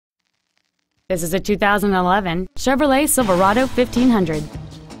This is a 2011 Chevrolet Silverado 1500.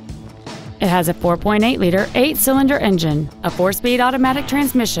 It has a 4.8-liter 8-cylinder engine, a 4-speed automatic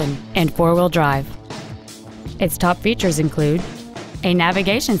transmission, and 4-wheel drive. Its top features include a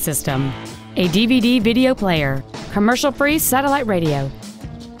navigation system, a DVD video player, commercial-free satellite radio,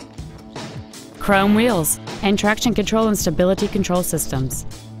 chrome wheels, and traction control and stability control systems.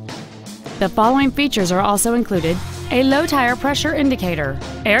 The following features are also included: a low tire pressure indicator,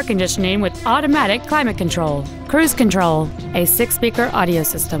 air conditioning with automatic climate control, cruise control, a 6-speaker audio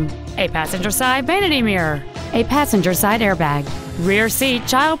system, a passenger side vanity mirror, a passenger side airbag, rear seat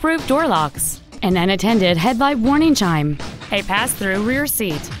child-proof door locks, an unattended headlight warning chime, a pass-through rear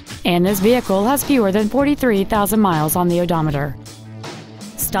seat, and this vehicle has fewer than 43,000 miles on the odometer.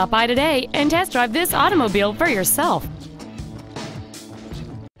 Stop by today and test drive this automobile for yourself.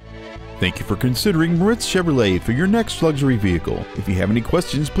 Thank you for considering Moritz Chevrolet for your next luxury vehicle. If you have any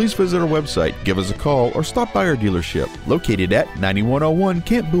questions, please visit our website, give us a call, or stop by our dealership located at 9101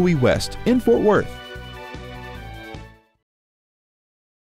 Camp Bowie West in Fort Worth.